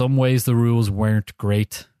some ways the rules weren't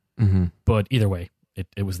great, but either way,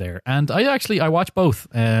 it was there. And I watched both,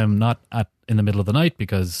 not in the middle of the night,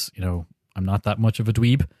 because I'm not that much of a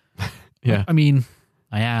dweeb. Yeah, I mean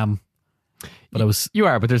I am, but you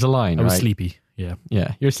are, but there's a line. I was sleepy. Yeah.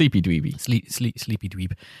 Yeah, you're a sleepy dweeby. Sleepy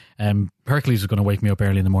dweeb. Hercules was going to wake me up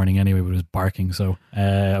early in the morning anyway, but it was barking, so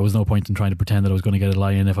there was no point in trying to pretend that I was going to get a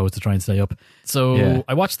lie in if I was to try and stay up. So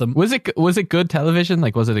I watched them. Was it good television?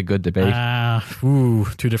 Like, was it a good debate?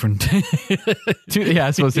 Two different.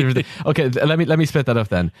 I suppose different. Okay, let me split that up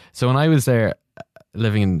then. So when I was there,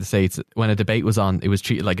 living in the States, when a debate was on, it was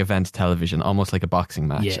treated like event television, almost like a boxing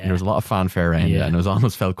match. And there was a lot of fanfare around it, and it was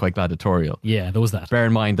almost felt quite gladiatorial. Yeah, there was that. Bear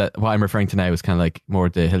in mind that what I'm referring to now is kind of like more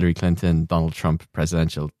the Hillary Clinton, Donald Trump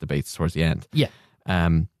presidential debates towards the end. Yeah.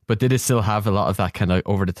 But did it still have a lot of that kind of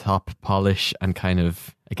over the top polish and kind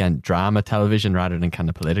of, again, drama television rather than kind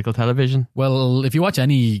of political television? Well, if you watch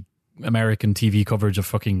any American TV coverage of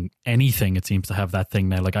fucking anything, it seems to have that thing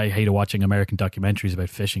now. Like, I hate watching American documentaries about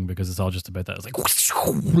fishing because it's all just about that. It's like,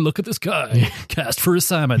 look at this guy, cast for a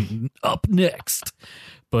salmon, up next.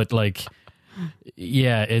 But like,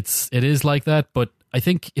 yeah, it is like that. But I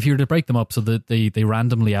think if you were to break them up so that they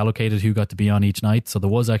randomly allocated who got to be on each night, so there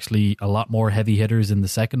was actually a lot more heavy hitters in the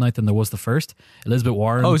second night than there was the first. Elizabeth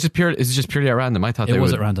Warren. Oh, is it just purely at random? I thought it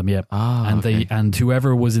was at random. Yeah. And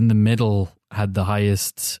whoever was in the middle had the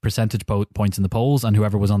highest percentage points in the polls, and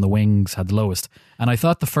whoever was on the wings had the lowest. And I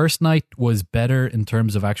thought the first night was better in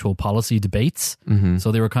terms of actual policy debates. Mm-hmm.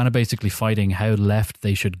 So they were kind of basically fighting how left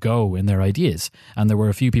they should go in their ideas. And there were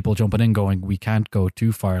a few people jumping in going, we can't go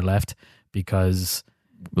too far left because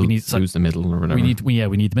we need to lose the middle or whatever. We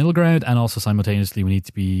need the middle ground, and also simultaneously we need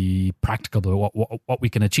to be practical about what we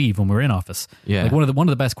can achieve when we're in office. Yeah. Like one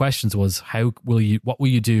of the best questions was what will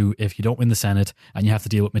you do if you don't win the Senate and you have to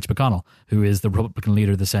deal with Mitch McConnell, who is the Republican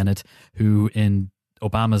leader of the Senate, who in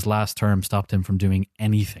Obama's last term stopped him from doing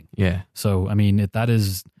anything. Yeah. So I mean that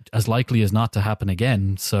is as likely as not to happen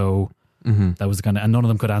again. So that was the kind of, and none of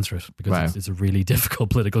them could answer it because it's a really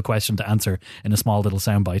difficult political question to answer in a small little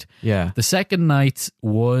soundbite. Yeah. The second night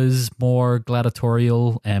was more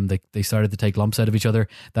gladiatorial, and they started to take lumps out of each other.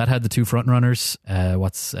 That had the two front runners. Joe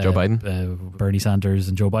Biden, Bernie Sanders,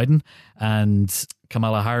 and Joe Biden, and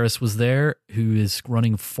Kamala Harris was there, who is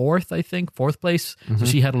running fourth place. Mm-hmm. So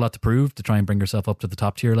she had a lot to prove to try and bring herself up to the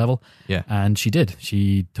top tier level. Yeah. And she did.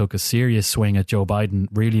 She took a serious swing at Joe Biden,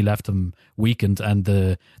 really left him weakened. And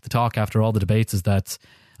the talk after all the debates is that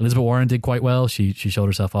Elizabeth Warren did quite well. She showed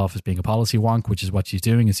herself off as being a policy wonk, which is what she's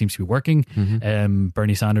doing. It seems to be working. Mm-hmm.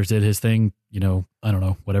 Bernie Sanders did his thing, I don't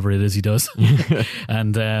know, whatever it is he does.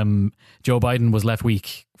 And Joe Biden was left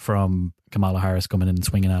weak from Kamala Harris coming in and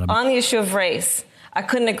swinging at him. On the issue of race, I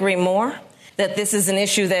couldn't agree more that this is an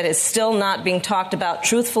issue that is still not being talked about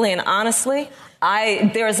truthfully and honestly.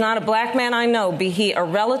 There is not a black man I know, be he a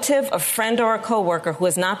relative, a friend, or a coworker, who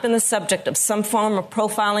has not been the subject of some form of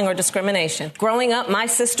profiling or discrimination. Growing up, my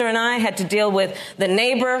sister and I had to deal with the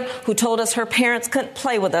neighbor who told us her parents couldn't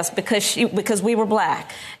play with us because we were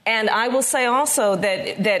black. And I will say also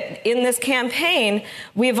that in this campaign,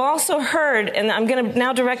 we've also heard, and I'm going to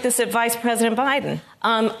now direct this at Vice President Biden,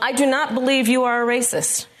 I do not believe you are a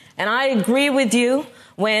racist. And I agree with you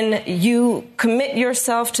when you commit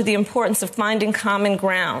yourself to the importance of finding common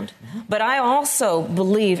ground. But I also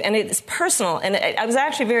believe, and it's personal, and I was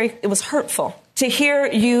actually it was hurtful to hear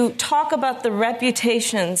you talk about the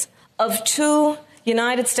reputations of two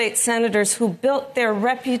United States senators who built their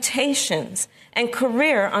reputations and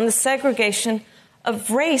career on the segregation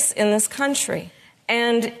of race in this country.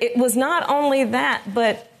 And it was not only that,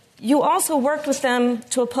 but you also worked with them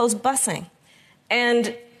to oppose busing.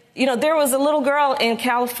 And there was a little girl in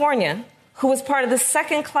California who was part of the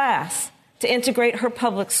second class to integrate her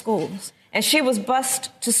public schools. And she was bused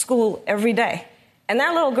to school every day. And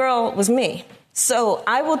that little girl was me. So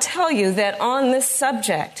I will tell you that on this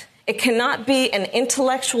subject, it cannot be an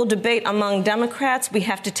intellectual debate among Democrats. We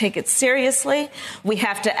have to take it seriously. We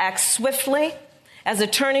have to act swiftly. As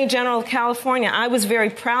Attorney General of California, I was very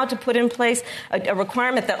proud to put in place a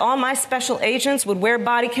requirement that all my special agents would wear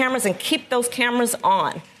body cameras and keep those cameras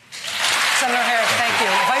on. Senator Harris, thank you.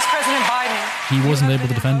 Vice President Biden. He wasn't able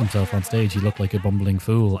to defend himself on stage. He looked like a bumbling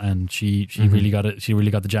fool, and she really got it. She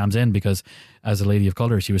really got the jams in because, as a lady of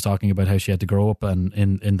color, she was talking about how she had to grow up and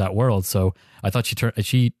in that world. So I thought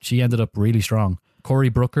she ended up really strong. Cory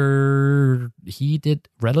Booker, he did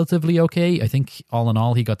relatively okay. I think all in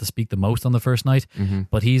all, he got to speak the most on the first night,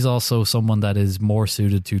 but he's also someone that is more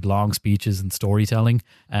suited to long speeches and storytelling.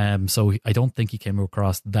 So I don't think he came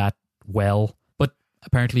across that well.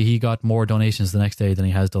 Apparently he got more donations the next day than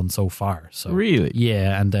he has done so far. So really?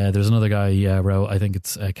 Yeah, and there's another guy, I think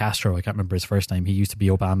it's Castro, I can't remember his first name. He used to be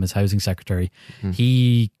Obama's housing secretary.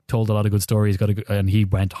 He told a lot of good stories, and he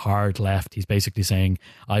went hard left. He's basically saying,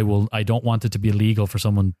 I don't want it to be illegal for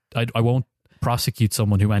someone, I won't prosecute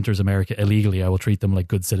someone who enters America illegally, I will treat them like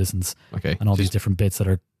good citizens. Okay. And all these different bits that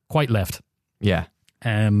are quite left. Yeah.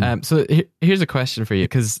 So here's a question for you,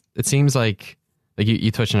 because it seems like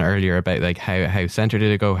you touched on it earlier about like how centre do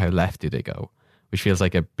they go, how left do they go, which feels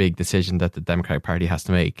like a big decision that the Democratic Party has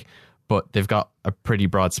to make. But they've got a pretty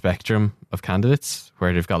broad spectrum of candidates,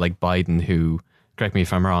 where they've got like Biden, who, correct me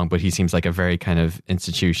if I'm wrong, but he seems like a very kind of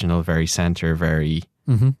institutional, very centre, very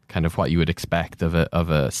kind of what you would expect of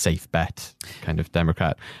a safe bet kind of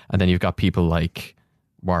Democrat. And then you've got people like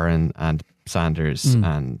Warren and Sanders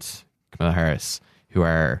and Kamala Harris, who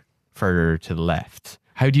are further to the left.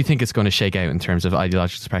 How do you think it's going to shake out in terms of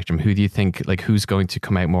ideological spectrum? Who do you think, like, who's going to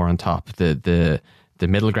come out more on top? The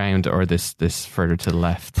middle ground, or this further to the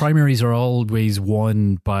left? Primaries are always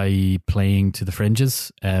won by playing to the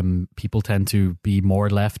fringes. People tend to be more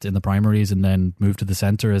left in the primaries and then move to the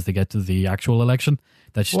centre as they get to the actual election.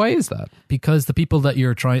 Why is that? Because the people that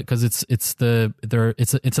you're trying, because it's an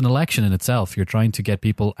election in itself. You're trying to get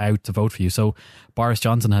people out to vote for you. So Boris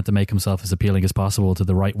Johnson had to make himself as appealing as possible to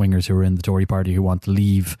the right wingers who are in the Tory party, who want to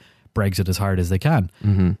leave Brexit as hard as they can.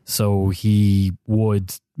 So he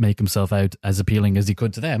would make himself out as appealing as he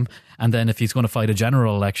could to them. And then if he's going to fight a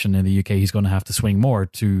general election in the UK, he's going to have to swing more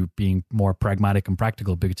to being more pragmatic and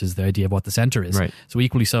practical, which is the idea of what the centre is. Right. So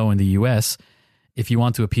equally so in the US, if you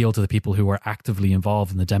want to appeal to the people who are actively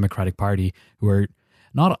involved in the Democratic Party, who are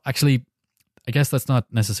not actually, I guess that's not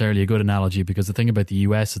necessarily a good analogy, because the thing about the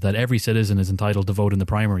US is that every citizen is entitled to vote in the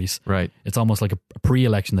primaries. Right. It's almost like a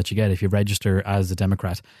pre-election that you get if you register as a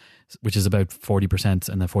Democrat, which is about 40%,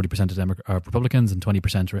 and then 40% are Republicans and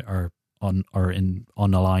 20% are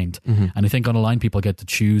unaligned. And I think unaligned people get to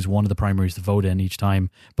choose one of the primaries to vote in each time,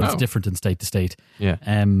 but it's different in state to state. Yeah.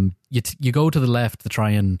 You go to the left to try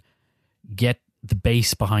and get the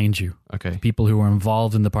base behind you. Okay. People who are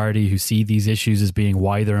involved in the party, who see these issues as being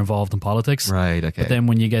why they're involved in politics. Right. Okay. But then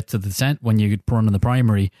when you get to when you run in the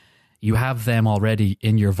primary, you have them already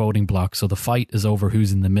in your voting block. So the fight is over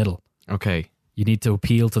who's in the middle. Okay. You need to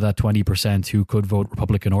appeal to that 20% who could vote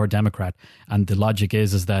Republican or Democrat. And the logic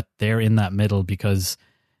is that they're in that middle because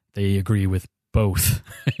they agree with both.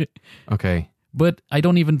 Okay. But I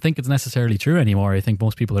don't even think it's necessarily true anymore. I think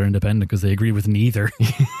most people are independent because they agree with neither.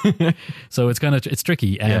 So it's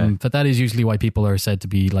tricky. But that is usually why people are said to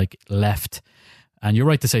be like left. And you're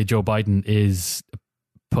right to say Joe Biden is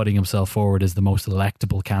putting himself forward as the most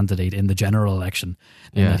electable candidate in the general election.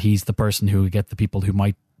 And that he's the person who would get the people who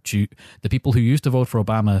might choose, the people who used to vote for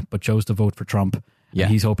Obama but chose to vote for Trump. Yeah.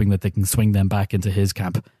 And he's hoping that they can swing them back into his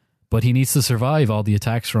camp. But he needs to survive all the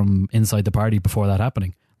attacks from inside the party before that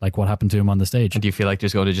happening. Like what happened to him on the stage. And do you feel like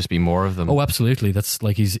there's going to just be more of them? Oh, absolutely. That's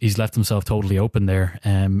like he's left himself totally open there.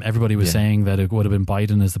 Everybody was saying that it would have been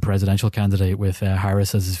Biden as the presidential candidate with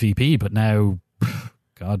Harris as his VP, but now,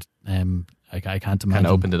 God, I can't imagine. Kind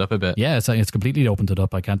of opened it up a bit. Yeah, it's completely opened it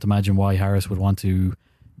up. I can't imagine why Harris would want to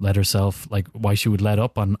let herself, like why she would let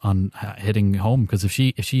up on hitting home, because if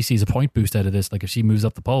she sees a point boost out of this, like if she moves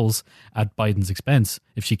up the polls at Biden's expense,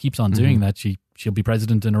 if she keeps on doing that, she'll be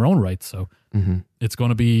president in her own right. So it's going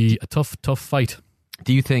to be a tough fight.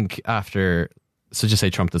 Do you think after, so just say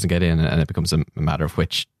Trump doesn't get in and it becomes a matter of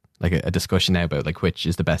which, like a discussion now about like which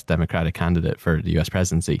is the best Democratic candidate for the US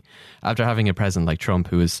presidency, after having a president like Trump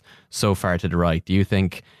who is so far to the right, do you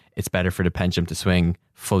think it's better for the pendulum to swing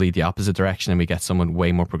fully the opposite direction and we get someone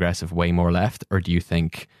way more progressive, way more left? Or do you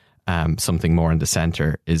think something more in the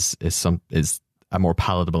center is a more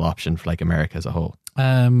palatable option for like America as a whole?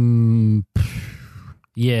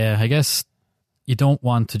 Yeah, I guess you don't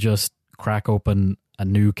want to just crack open a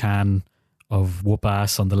new can of whoop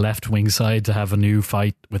ass on the left wing side to have a new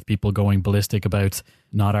fight with people going ballistic about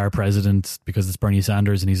not our president because it's Bernie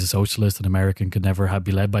Sanders and he's a socialist and America could never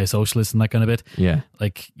be led by a socialist and that kind of bit. Yeah.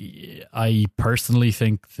 Like, I personally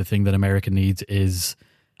think the thing that America needs is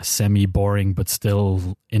a semi-boring but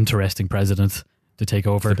still interesting president to take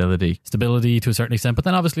over. Stability to a certain extent. But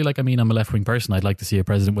then obviously, like, I mean, I'm a left-wing person. I'd like to see a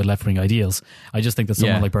president with left-wing ideals. I just think that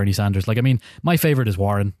someone like Bernie Sanders, like, I mean, my favourite is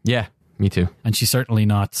Warren. Yeah, me too. And she's certainly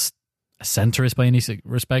not a centrist by any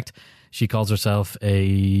respect. She calls herself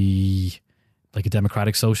a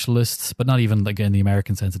democratic socialist, but not even like in the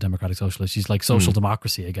American sense of democratic socialist. She's like social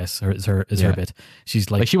democracy, I guess, is her bit.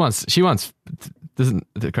 She's like she wants doesn't,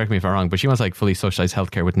 correct me if I'm wrong, but she wants like fully socialized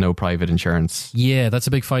healthcare with no private insurance. Yeah, that's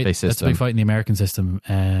a big fight. That's a big fight in the American system.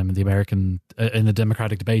 In the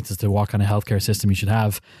democratic debates as to what kind of healthcare system you should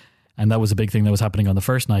have. And that was a big thing that was happening on the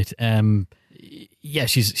first night. Yeah,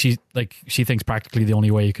 she thinks practically the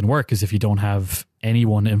only way you can work is if you don't have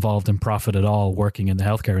anyone involved in profit at all working in the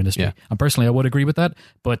healthcare industry. Yeah. And personally, I would agree with that,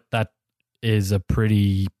 but that is a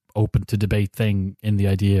pretty open to debate thing in the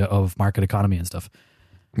idea of market economy and stuff.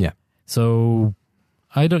 Yeah. So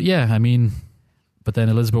I mean, but then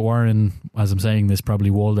Elizabeth Warren, as I'm saying this,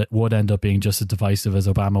 probably would end up being just as divisive as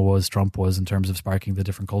Obama was, Trump was, in terms of sparking the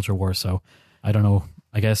different culture wars. So I don't know.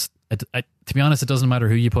 I guess, to be honest, it doesn't matter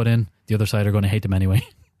who you put in. The other side are going to hate them anyway.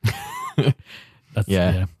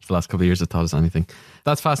 The last couple of years I thought it was anything.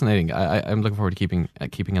 That's fascinating. I'm looking forward to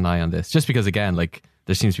keeping an eye on this, just because, again, like,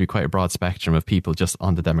 there seems to be quite a broad spectrum of people just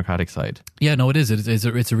on the Democratic side. Yeah, no, it is.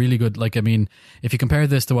 It's a really good, like, I mean, if you compare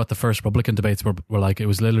this to what the first Republican debates were like, it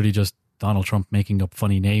was literally just Donald Trump making up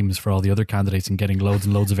funny names for all the other candidates and getting loads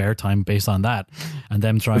and loads of airtime based on that, and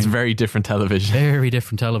them trying. It's very different television. Very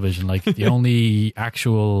different television. Like, the only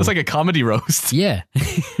actual. It's like a comedy roast. Yeah.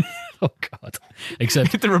 Oh God!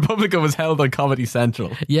 Except the Republican was held on Comedy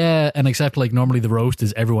Central. Yeah, and except like normally the roast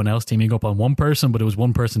is everyone else teaming up on one person, but it was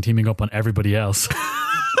one person teaming up on everybody else.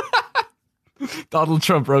 Donald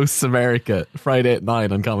Trump roasts America, Friday at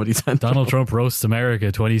 9 on Comedy Central. Donald Trump roasts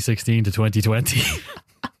America 2016 to 2020.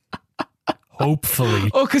 Hopefully.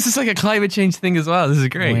 Oh, because it's like a climate change thing as well. This is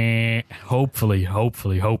great. Hopefully.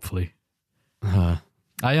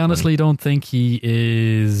 I honestly don't think he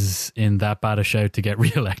is in that bad a shout to get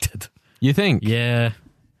reelected. You think? Yeah.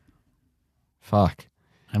 Fuck.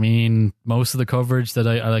 I mean, most of the coverage that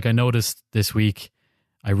I noticed this week,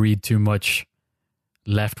 I read too much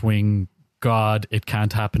left-wing God, it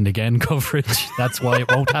can't happen again coverage. That's why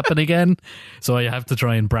it won't happen again. So I have to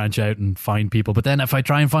try and branch out and find people. But then if I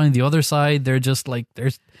try and find the other side, they're just like, they're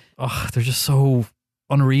just so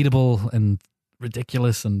unreadable and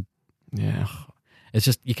ridiculous. And yeah, it's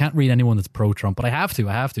just, you can't read anyone that's pro-Trump. But I have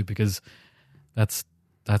to because that's.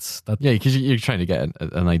 Yeah, because you're trying to get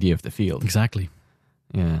an idea of the field. Exactly.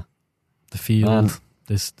 Yeah. The field.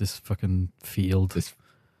 This fucking field. This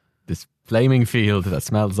flaming field that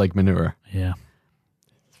smells like manure. Yeah.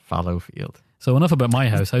 Fallow field. So enough about my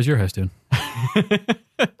house. How's your house doing?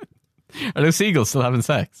 Are those seagulls still having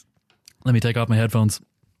sex? Let me take off my headphones.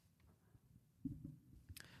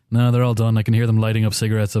 No, they're all done. I can hear them lighting up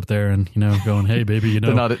cigarettes up there and, going, hey, baby,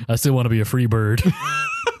 I still want to be a free bird.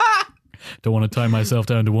 Don't want to tie myself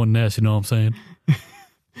down to one nest, you know what I'm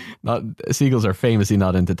saying? Seagulls are famously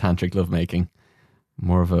not into tantric lovemaking.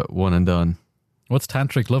 More of a one and done. What's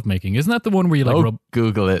tantric lovemaking? Isn't that the one where you rub?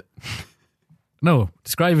 Google it. No,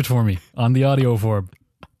 describe it for me on the audio form.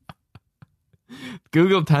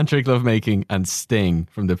 Google tantric lovemaking and Sting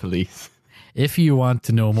from The Police. If you want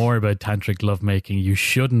to know more about tantric lovemaking, you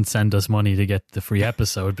shouldn't send us money to get the free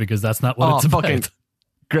episode because that's not what it's about. Fucking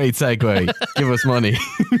great segue. Give us money.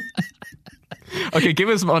 Okay, give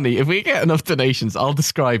us money. If we get enough donations, I'll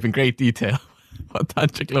describe in great detail what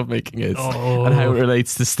tantric lovemaking is and how it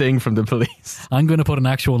relates to Sting from The Police. I'm going to put an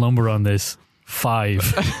actual number on this.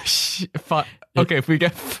 5. Okay, if we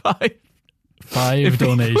get 5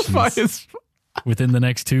 donations within the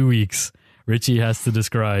next 2 weeks, Richie has to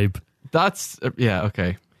describe. That's,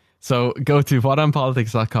 okay. So go to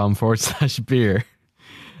whatonpolitics.com/beer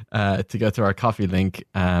to go to our coffee link.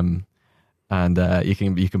 And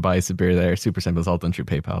you can buy us a beer there. Super simple. It's all done through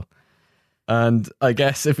PayPal. And I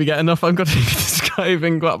guess if we get enough, I'm going to be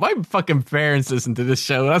describing what my fucking parents listen to this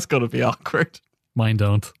show. That's going to be awkward. Mine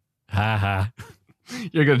don't. Ha ha.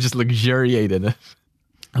 You're going to just luxuriate in it.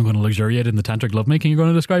 I'm going to luxuriate in the tantric lovemaking you're going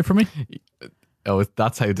to describe for me? Oh,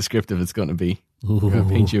 that's how descriptive it's going to be. I'm going to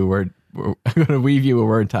paint you a word. I'm going to weave you a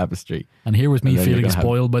word tapestry. And here was me feeling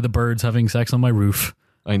spoiled by the birds having sex on my roof.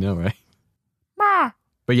 I know, right?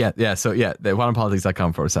 But the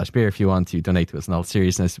whatonpolitics.com/beer if you want to donate to us. In all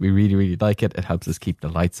seriousness, we really, really like it. It helps us keep the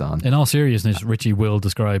lights on. In all seriousness, Richie will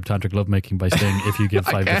describe tantric lovemaking by Sting if you give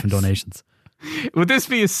 5 different donations. Would this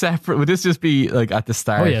be a separate? Would this just be like at the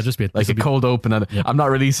start? Oh yeah, just be like a cold open. And I'm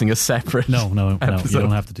not releasing a separate. No. You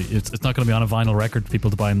don't have to do. It's not going to be on a vinyl record for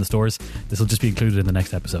people to buy in the stores. This will just be included in the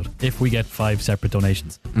next episode if we get 5 separate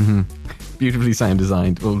donations. Mm-hmm. Beautifully sound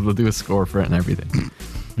designed. We'll do a score for it and everything.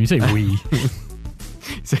 When you say we.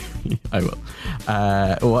 I will.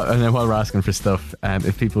 And then while we're asking for stuff,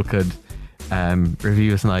 if people could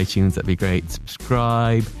review us on iTunes, that'd be great.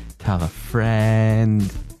 Subscribe, tell a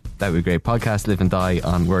friend. That would be great. Podcasts live and die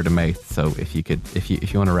on word of mouth. So if you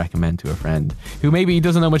want to recommend to a friend who maybe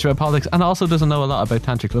doesn't know much about politics and also doesn't know a lot about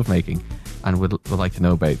tantric lovemaking and would like to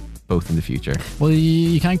know about both in the future. Well,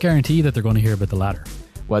 you can't guarantee that they're going to hear about the latter.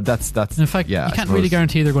 Well, that's in fact, you can't really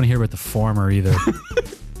guarantee they're going to hear about the former either.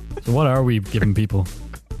 So what are we giving people?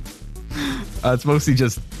 It's mostly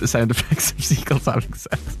just the sound effects of seagulls having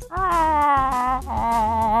sex.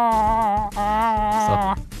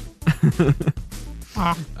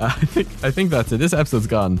 I think that's it. This episode's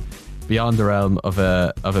gone beyond the realm of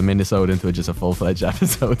a Minnesota into just a full-fledged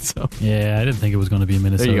episode. So yeah, I didn't think it was going to be in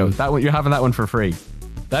Minnesota. there you go. That one, you're having that one for free.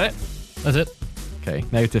 That it? That's it. Okay,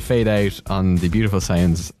 now to fade out on the beautiful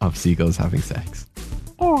sounds of seagulls having sex.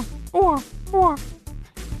 That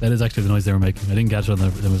is actually the noise they were making. I didn't catch it on the.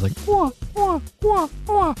 It was like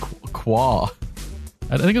Quaw.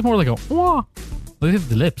 I think it's more like a wah. They have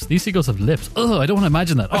the lips. These seagulls have lips. Oh, I don't want to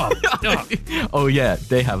imagine that. Oh, Oh yeah,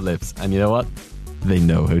 they have lips, and you know what? They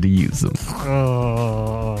know how to use them.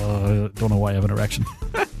 I don't know why I have an erection.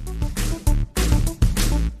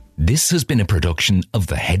 This has been a production of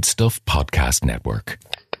the Head Stuff Podcast Network.